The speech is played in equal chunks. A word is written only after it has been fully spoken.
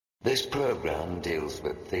This program deals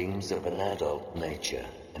with themes of an adult nature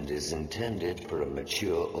and is intended for a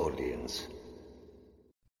mature audience.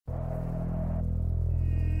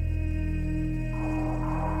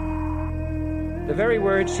 The very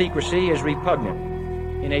word secrecy is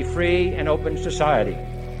repugnant in a free and open society.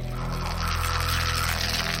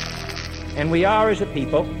 And we are, as a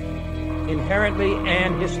people, inherently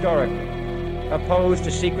and historically opposed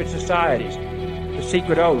to secret societies, to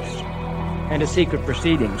secret oaths, and to secret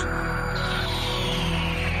proceedings.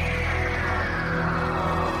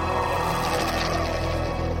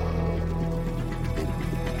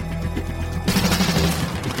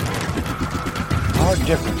 Our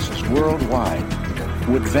differences worldwide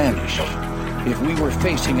would vanish if we were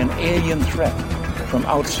facing an alien threat from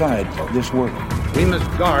outside this world. We must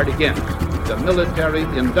guard against the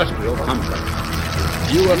military-industrial complex.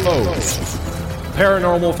 UFOs,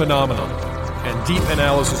 paranormal phenomena, and deep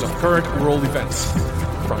analysis of current world events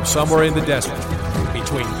from somewhere in the desert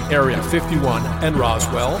between Area 51 and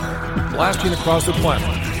Roswell, blasting across the planet.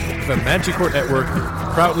 The Manticore Network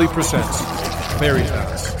proudly presents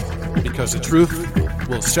Veritas, because the truth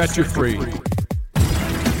will set you free.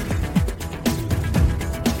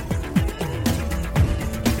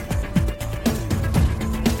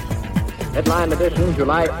 Headline edition,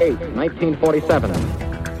 July 8, 1947.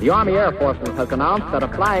 The Army Air Forces has announced that a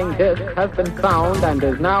flying disc has been found and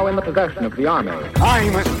is now in the possession of the Army.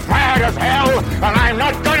 I'm as mad as hell, and I'm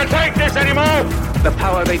not going to take this anymore! The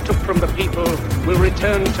power they took from the people will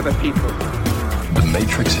return to the people. The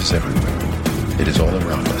Matrix is everywhere. It is all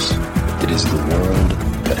around us. It is the world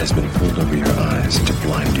that has been pulled over your eyes to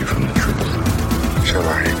blind you from the truth. Shall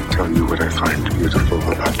I tell you what I find beautiful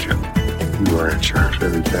about you? You are at your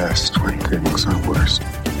very best when things are worse.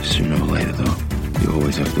 Sooner or later, though, you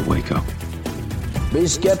always have to wake up. Be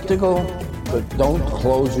skeptical, but don't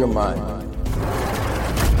close your mind.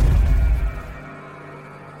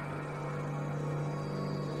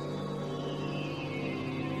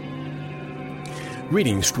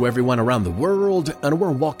 Greetings to everyone around the world, and a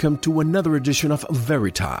warm welcome to another edition of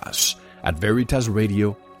Veritas at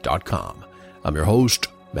VeritasRadio.com. I'm your host,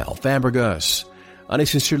 Mel Fabregas, and I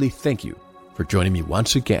sincerely thank you for joining me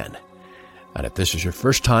once again. And if this is your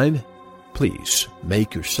first time, please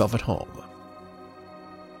make yourself at home.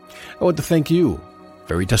 I want to thank you,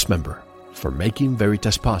 Veritas member, for making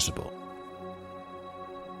Veritas possible.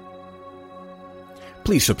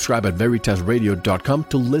 Please subscribe at VeritasRadio.com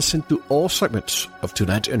to listen to all segments of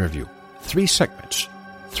tonight's interview. 3 segments,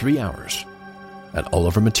 3 hours, and all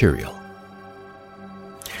of our material.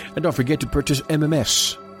 And don't forget to purchase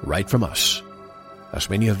MMS right from us. As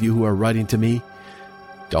many of you who are writing to me,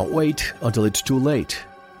 don't wait until it's too late.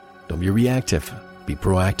 Don't be reactive, be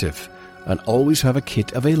proactive, and always have a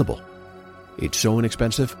kit available. It's so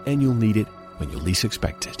inexpensive, and you'll need it when you least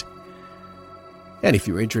expect it. And if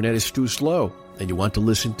your internet is too slow and you want to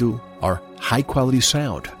listen to our high-quality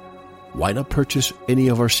sound, why not purchase any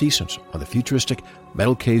of our seasons on the futuristic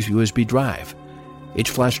metal case USB drive? Each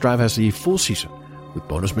flash drive has a full season with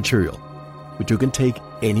bonus material, which you can take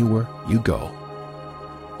anywhere you go.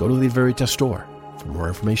 Go to the Veritas store for more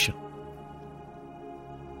information.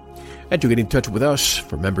 And to get in touch with us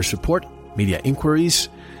for member support, media inquiries,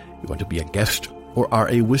 you want to be a guest or are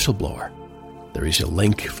a whistleblower, there is a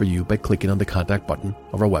link for you by clicking on the contact button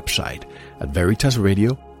of our website at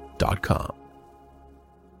VeritasRadio.com.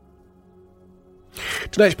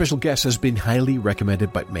 Tonight's special guest has been highly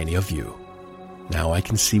recommended by many of you. Now I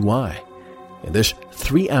can see why. In this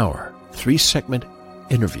 3-hour, 3-segment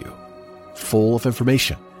interview, full of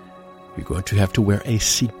information, you're going to have to wear a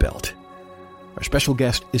seatbelt. Our special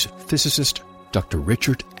guest is physicist Dr.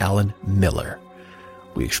 Richard Alan Miller.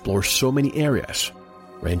 We explore so many areas,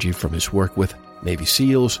 ranging from his work with Navy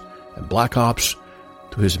SEALs and Black Ops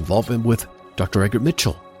to his involvement with Dr. Edgar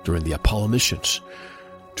Mitchell during the Apollo missions,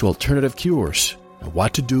 to alternative cures and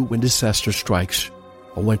what to do when disaster strikes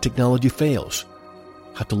or when technology fails,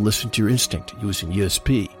 how to listen to your instinct using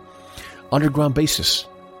ESP, underground bases,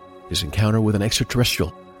 his encounter with an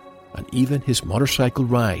extraterrestrial, and even his motorcycle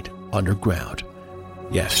ride underground.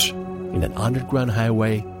 Yes, in an underground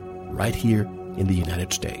highway right here in the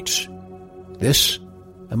United States. This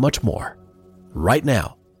and much more, right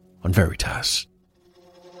now on Veritas.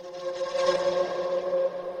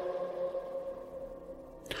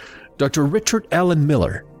 Dr. Richard Alan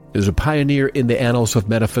Miller is a pioneer in the annals of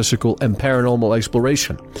metaphysical and paranormal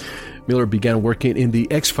exploration. Miller began working in the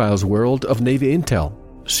X-Files world of Navy Intel,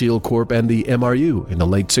 SEAL Corp, and the MRU in the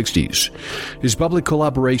late 60s. His public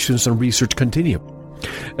collaborations and research continue.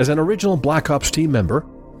 As an original Black Ops team member,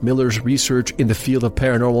 Miller's research in the field of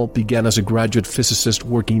paranormal began as a graduate physicist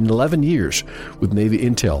working 11 years with Navy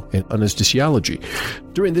Intel in anesthesiology.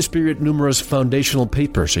 During this period, numerous foundational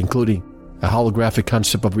papers, including A Holographic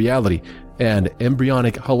Concept of Reality and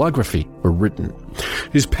Embryonic Holography, were written.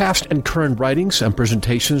 His past and current writings and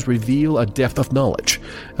presentations reveal a depth of knowledge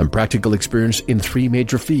and practical experience in three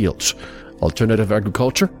major fields: alternative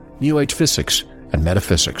agriculture, New Age physics, and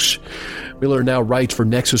metaphysics. Miller now writes for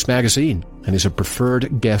Nexus magazine and is a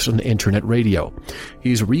preferred guest on internet radio.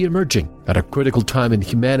 He is re-emerging at a critical time in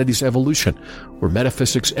humanity's evolution where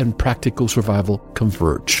metaphysics and practical survival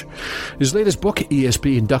converge. His latest book,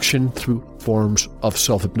 ESP Induction Through Forms of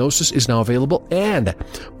Self-Hypnosis, is now available, and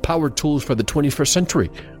Power Tools for the 21st Century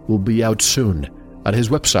will be out soon at his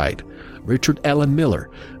website,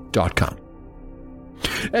 richardalanmiller.com.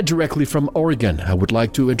 And directly from Oregon, I would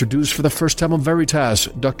like to introduce for the first time on Veritas,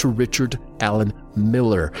 Dr. Richard Alan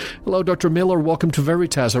Miller. Hello, Dr. Miller. Welcome to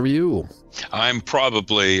Veritas. How are you? I'm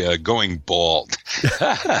probably going bald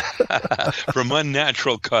from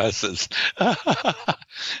unnatural causes. I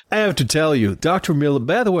have to tell you, Dr. Miller,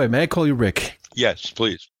 by the way, may I call you Rick? Yes,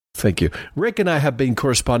 please. Thank you. Rick and I have been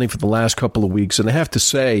corresponding for the last couple of weeks, and I have to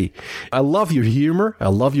say, I love your humor, I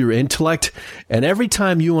love your intellect, and every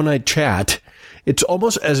time you and I chat, it's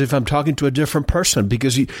almost as if I'm talking to a different person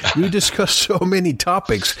because you discuss so many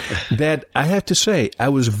topics that I have to say I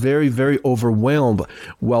was very, very overwhelmed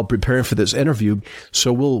while preparing for this interview.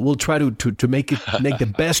 So we'll try to make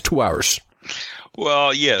the best 2 hours.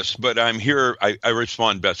 Well, yes, but I'm here. I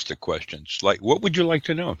respond best to questions like, what would you like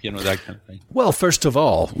to know? That kind of thing. Well, first of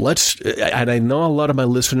all, and I know a lot of my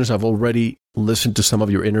listeners have already listened to some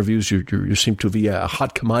of your interviews. You seem to be a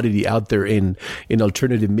hot commodity out there in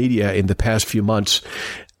alternative media in the past few months.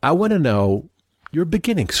 I want to know your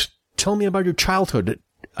beginnings. Tell me about your childhood.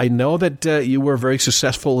 I know that you were very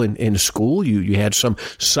successful in school. You had some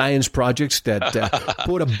science projects that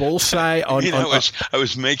put a bullseye on. I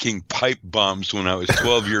was making pipe bombs when I was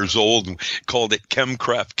 12 years old and called it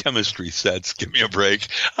Chemcraft chemistry sets. Give me a break.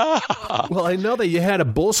 Well, I know that you had a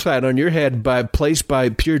bullseye on your head placed by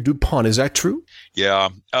Pierre Dupont. Is that true?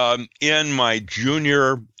 Yeah. In my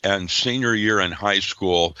junior and senior year in high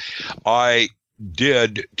school, I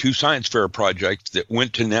did 2 science fair projects that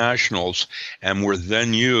went to nationals and were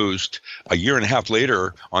then used a year and a half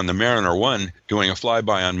later on the Mariner 1 doing a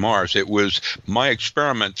flyby on Mars. It was my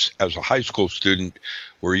experiments as a high school student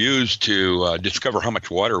were used to discover how much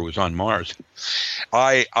water was on Mars.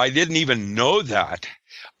 I didn't even know that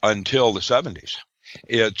until the 70s.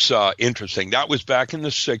 It's interesting. That was back in the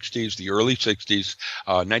 60s, the early 60s,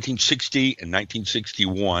 1960 and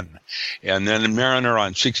 1961. And then Mariner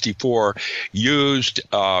on 64 used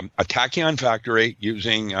a tachyon factory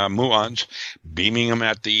using muons, beaming them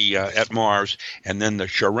at Mars, and then the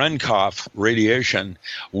Cherenkov radiation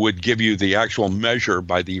would give you the actual measure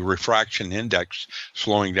by the refraction index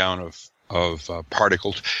slowing down of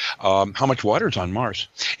particles, how much water is on Mars.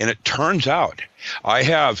 And it turns out I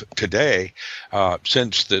have today,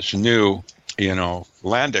 since this new,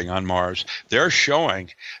 landing on Mars, they're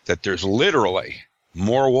showing that there's literally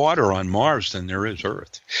more water on Mars than there is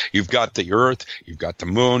Earth. You've got the Earth, you've got the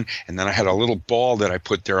moon, and then I had a little ball that I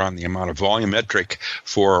put there on the amount of volumetric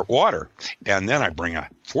for water. And then I bring a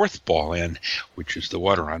fourth ball in, which is the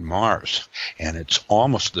water on Mars. And it's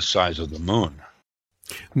almost the size of the moon.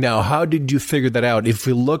 Now, how did you figure that out? If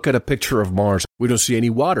we look at a picture of Mars, we don't see any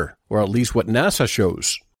water, or at least what NASA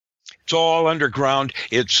shows. It's all underground.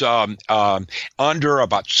 It's under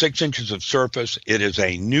about 6 inches of surface. It is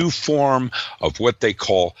a new form of what they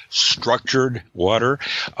call structured water.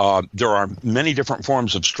 There are many different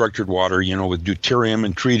forms of structured water, with deuterium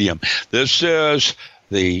and tritium. This is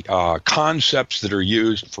the concepts that are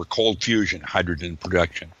used for cold fusion, hydrogen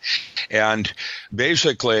production. And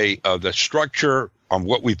basically, the structure of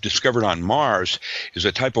what we've discovered on Mars is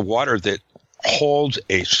a type of water that holds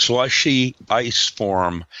a slushy ice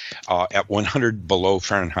form at 100 below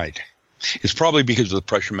Fahrenheit. It's probably because of the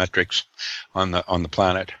pressure metrics on the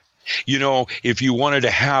planet. If you wanted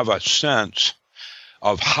to have a sense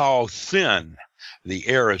of how thin the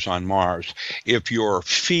air is on Mars, if your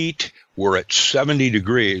feet were at 70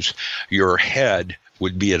 degrees, your head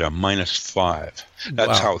would be at a -5.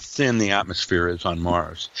 That's how thin the atmosphere is on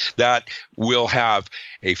Mars. That will have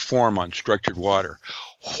a form on structured water.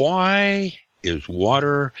 Why is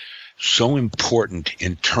water so important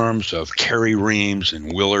in terms of Carey Reams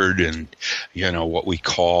and Willard and, what we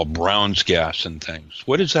call Brown's gas and things?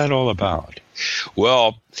 What is that all about?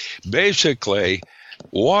 Well, basically,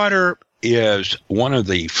 water is one of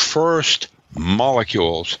the first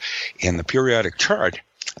molecules in the periodic chart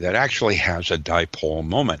that actually has a dipole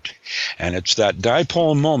moment. And it's that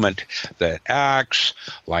dipole moment that acts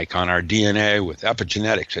like on our DNA with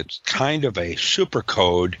epigenetics. It's kind of a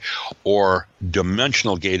supercode or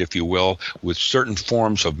dimensional gate, if you will, with certain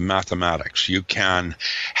forms of mathematics. You can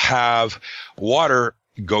have water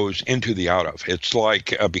goes into the out of. It's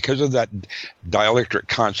like because of that dielectric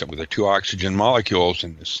constant with the two oxygen molecules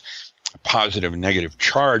and this positive and negative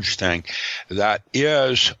charge thing, that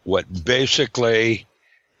is what basically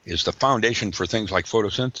is the foundation for things like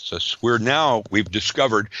photosynthesis. We've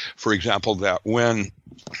discovered, for example, that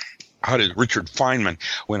Richard Feynman,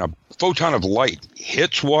 when a photon of light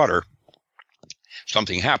hits water,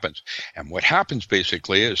 something happens. And what happens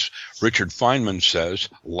basically is Richard Feynman says,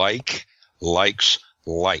 like, likes,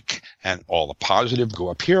 like. And all the positive go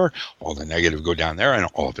up here, all the negative go down there, and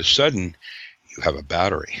all of a sudden you have a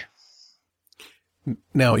battery.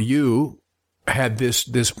 Now, you had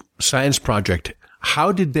this science project.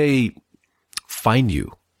 How did they find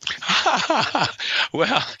you?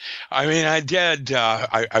 Well, I mean, I did.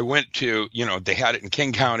 I went to, they had it in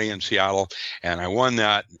King County in Seattle, and I won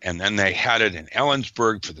that. And then they had it in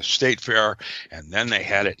Ellensburg for the State Fair, and then they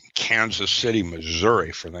had it in Kansas City,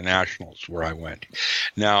 Missouri for the Nationals, where I went.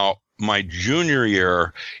 Now, my junior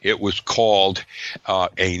year, it was called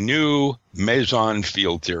a new meson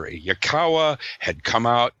field theory. Yukawa had come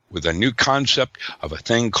out with a new concept of a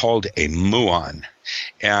thing called a muon,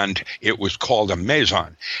 and it was called a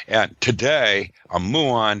meson. And today, a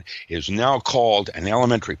muon is now called an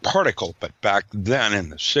elementary particle, but back then in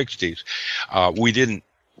the 60s, we didn't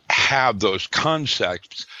have those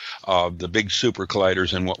concepts of the big super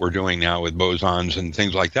colliders and what we're doing now with bosons and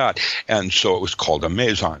things like that. And so it was called a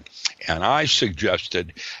meson. And I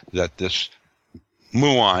suggested that this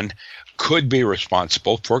muon could be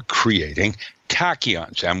responsible for creating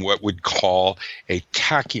tachyons and what we'd call a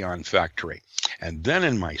tachyon factory. And then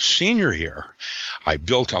in my senior year, I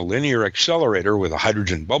built a linear accelerator with a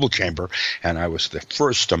hydrogen bubble chamber, and I was the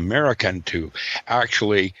first American to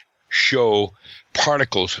actually show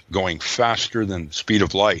particles going faster than the speed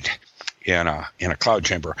of light in a cloud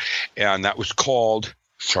chamber. And that was called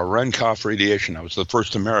Cherenkov radiation. I was the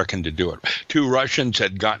first American to do it. 2 Russians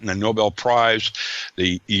had gotten a Nobel Prize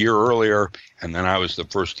the year earlier, and then I was the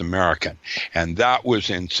first American. And that was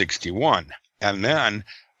in 1961. And then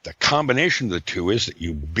the combination of the two is that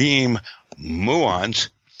you beam muons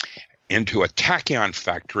into a tachyon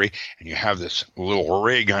factory, and you have this little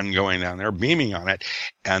ray gun going down there, beaming on it,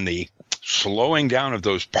 and the slowing down of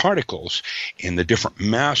those particles in the different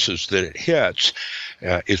masses that it hits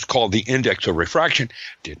is called the index of refraction,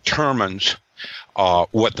 determines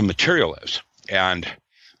what the material is. And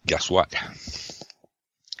guess what?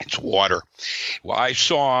 It's water. Well, I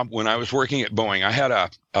saw when I was working at Boeing, I had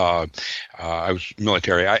I was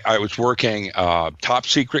military. I was working top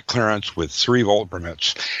secret clearance with 3 volt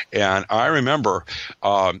permits. And I remember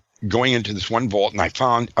going into this one vault, and I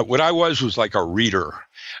found what I was like a reader.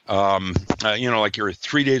 Like your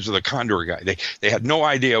 3 Days of the Condor guy. They had no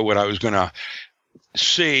idea what I was going to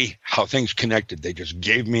see, how things connected. They just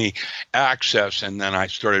gave me access, and then I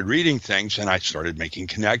started reading things, and I started making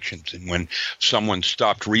connections. And when someone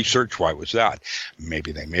stopped research, why was that?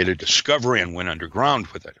 Maybe they made a discovery and went underground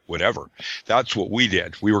with it, whatever. That's what we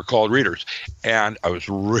did. We were called readers, and I was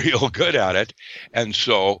real good at it. And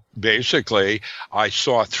so basically, I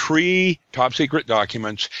saw 3 top secret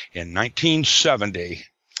documents in 1970.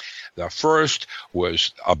 The first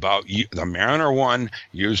was about the Mariner 1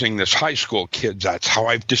 using this high school kids. That's how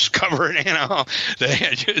I've discovered, they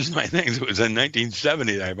had used my things. It was in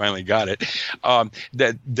 1970 that I finally got it.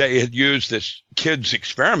 That they had used this kids'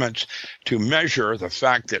 experiments to measure the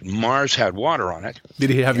fact that Mars had water on it. Did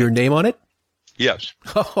he have your name on it? Yes.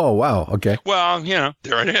 Oh, wow. Okay. Well,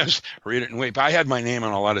 there it is. Read it and wait. I had my name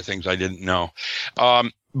on a lot of things I didn't know.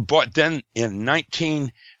 But then in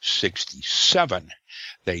 1967,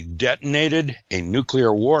 they detonated a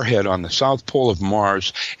nuclear warhead on the south pole of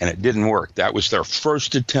Mars, and it didn't work. That was their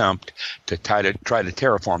first attempt to try to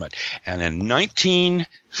terraform it. And in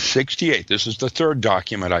 1968, this is the 3rd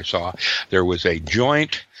document I saw, there was a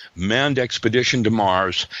joint manned expedition to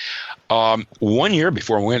Mars 1 year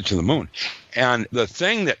before we went to the moon. And the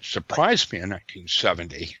thing that surprised me in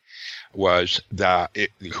 1970 was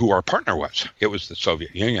who our partner was. It was the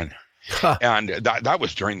Soviet Union. Huh. And that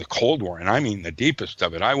was during the Cold War, and I mean the deepest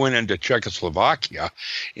of it. I went into Czechoslovakia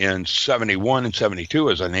in 71 and 72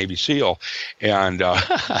 as a Navy SEAL, and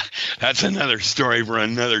that's another story for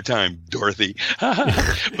another time, Dorothy.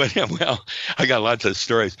 But, well, I got lots of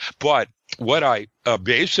stories. But what I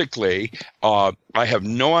basically, I have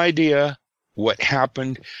no idea what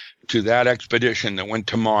happened to that expedition that went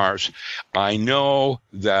to Mars. I know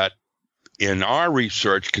that in our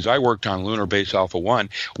research, because I worked on Lunar Base Alpha 1,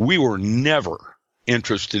 we were never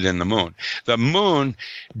interested in the moon. The moon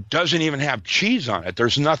doesn't even have cheese on it.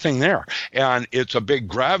 There's nothing there. And it's a big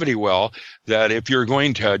gravity well that if you're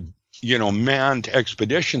going to, manned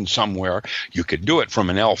expedition somewhere, you could do it from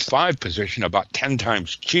an L5 position about 10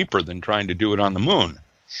 times cheaper than trying to do it on the moon.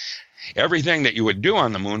 Everything that you would do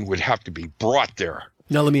on the moon would have to be brought there.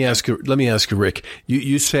 Now let me ask you, Rick.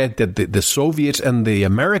 You said that the Soviets and the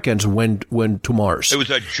Americans went to Mars. It was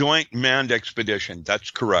a joint manned expedition.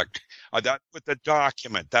 That's correct. That's with the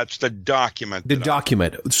document. That's the document. The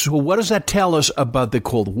document. So what does that tell us about the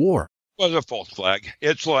Cold War? It was a false flag.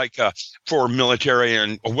 It's like for military,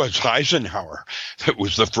 and was Eisenhower that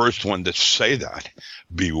was the first one to say that.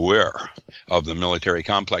 Beware of the military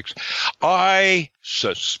complex. I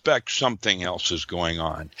suspect something else is going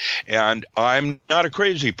on. And I'm not a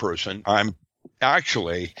crazy person. I'm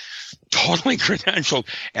actually totally credentialed,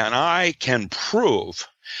 and I can prove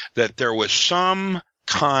that there was some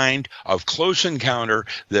kind of close encounter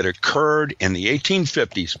that occurred in the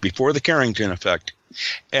 1850s before the Carrington effect,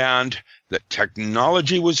 and that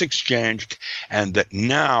technology was exchanged, and that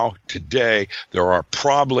now, today, there are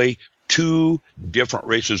probably two different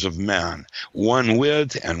races of man, one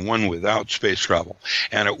with and one without space travel.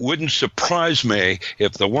 And it wouldn't surprise me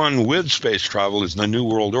if the one with space travel is the New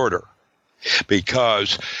World Order,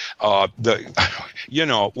 because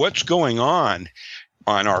what's going on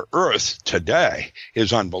our Earth today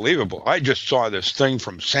is unbelievable. I just saw this thing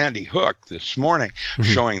from Sandy Hook this morning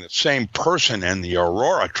showing the same person in the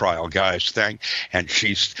Aurora trial guy's thing, and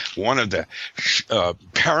she's one of the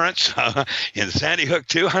parents in Sandy Hook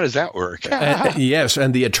too. How does that work? Yes,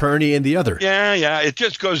 and the attorney in the other. Yeah, it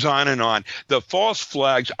just goes on and on. The false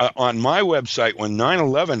flags on my website when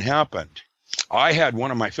 9/11 happened, I had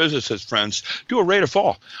one of my physicist friends do a rate of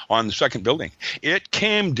fall on the second building. It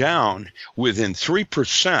came down within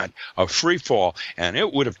 3% of free fall, and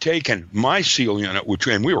it would have taken my SEAL unit,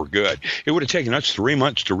 and we were good, it would have taken us 3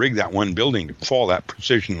 months to rig that one building to fall that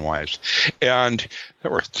precision-wise. And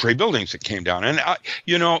there were 3 buildings that came down. And,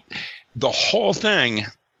 the whole thing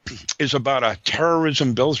is about a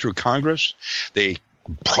terrorism bill through Congress. They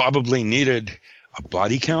probably needed a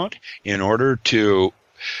body count in order to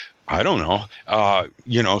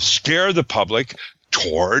scare the public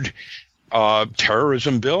toward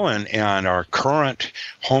terrorism bill and our current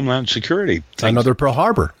Homeland Security things. Another Pearl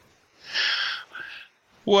Harbor.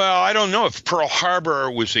 Well, I don't know if Pearl Harbor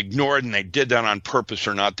was ignored and they did that on purpose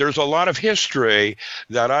or not. There's a lot of history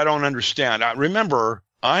that I don't understand. Remember,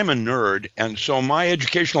 I'm a nerd, and so my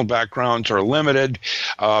educational backgrounds are limited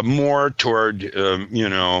more toward,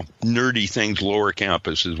 nerdy things. Lower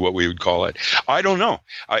campus is what we would call it. I don't know.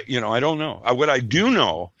 I don't know. What I do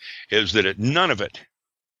know is that none of it,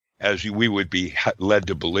 as we would be led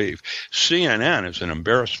to believe. CNN is an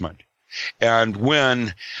embarrassment. And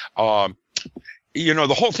when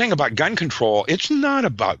the whole thing about gun control, it's not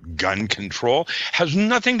about gun control, has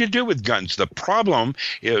nothing to do with guns. The problem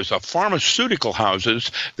is pharmaceutical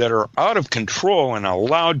houses that are out of control and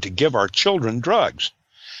allowed to give our children drugs.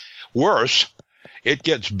 Worse, it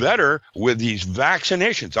gets better with these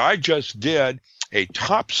vaccinations. I just did a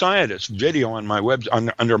top scientist video on my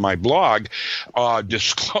under my blog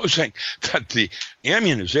disclosing that the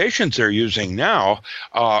immunizations they're using now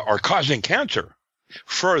are causing cancer.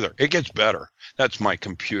 Further, it gets better. That's my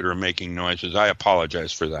computer making noises. I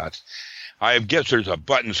apologize for that. I guess there's a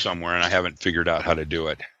button somewhere and I haven't figured out how to do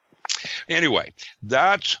it. Anyway,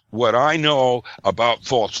 that's what I know about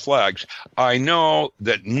false flags. I know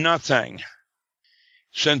that nothing,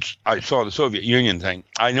 since I saw the Soviet Union thing,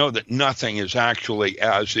 I know that nothing is actually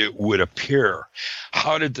as it would appear.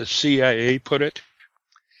 How did the CIA put it?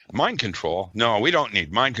 Mind control? No, we don't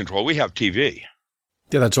need mind control. We have TV.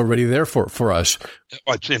 Yeah, that's already there for us.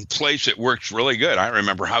 It's in place. It works really good. I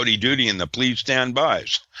remember Howdy Doody and the Please Stand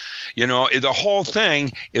Bys. The whole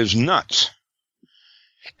thing is nuts.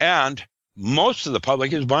 And most of the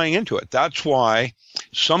public is buying into it. That's why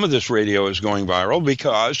some of this radio is going viral,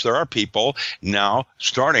 because there are people now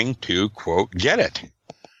starting to, quote, get it.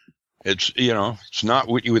 It's, it's not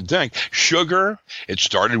what you would think. Sugar, it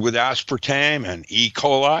started with aspartame and E.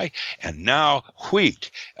 coli, and now wheat.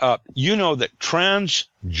 That transgenic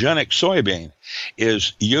soybean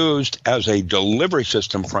is used as a delivery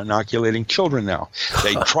system for inoculating children now.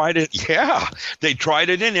 They tried it. Yeah, they tried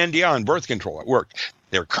it in India on birth control. It worked.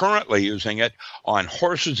 They're currently using it on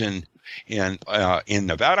horses in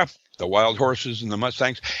Nevada, the wild horses and the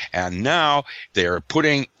Mustangs, and now they're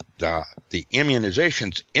putting the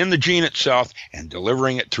immunizations in the gene itself and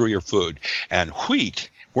delivering it through your food. And wheat,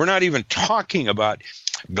 we're not even talking about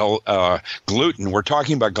gluten. We're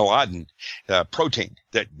talking about gliadin, protein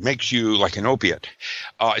that makes you like an opiate.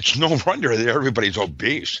 It's no wonder that everybody's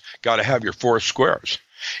obese. Got to have your 4 squares.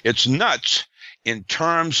 It's nuts in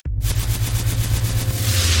terms.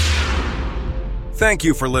 Thank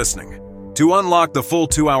you for listening. To unlock the full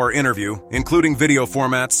 2-hour interview, including video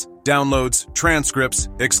formats, downloads, transcripts,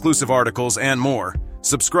 exclusive articles, and more,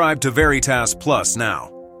 subscribe to Veritas Plus now.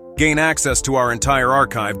 Gain access to our entire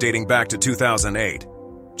archive dating back to 2008.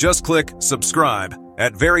 Just click subscribe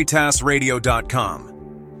at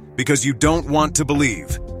veritasradio.com. Because you don't want to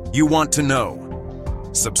believe, you want to know.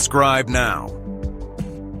 Subscribe now.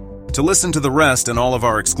 To listen to the rest and all of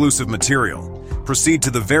our exclusive material, proceed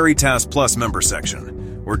to the Veritas Plus member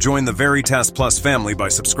section, or join the Veritas Plus family by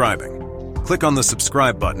subscribing. Click on the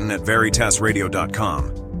subscribe button at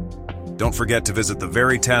veritasradio.com. Don't forget to visit the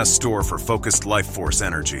Veritas store for focused life force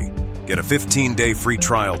energy. Get a 15-day free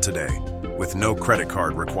trial today, with no credit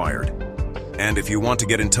card required. And if you want to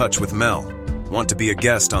get in touch with Mel, want to be a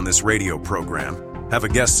guest on this radio program, have a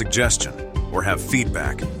guest suggestion, or have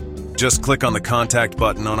feedback, just click on the contact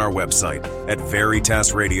button on our website at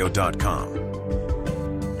veritasradio.com.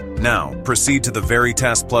 Now, proceed to the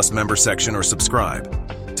Veritas Plus member section or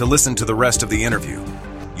subscribe to listen to the rest of the interview.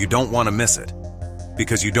 You don't want to miss it.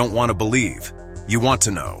 Because you don't want to believe, you want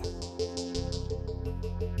to know.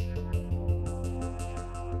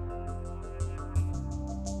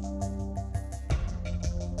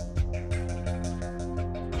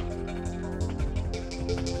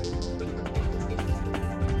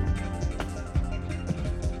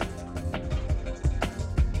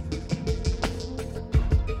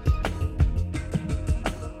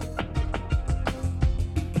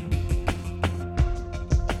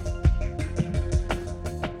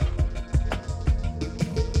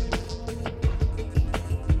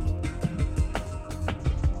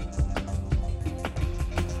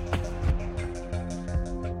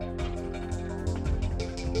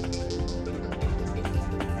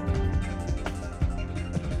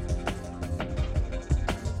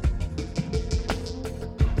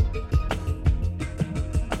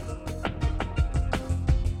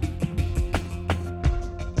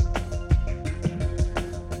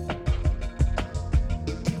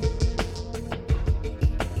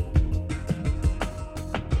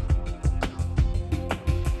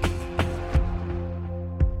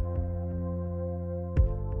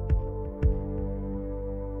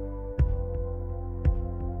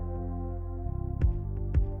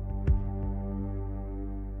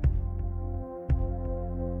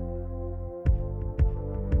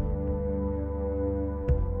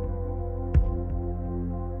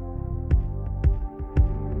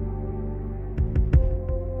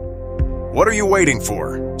 What are you waiting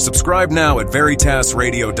for? Subscribe now at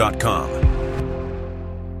veritasradio.com.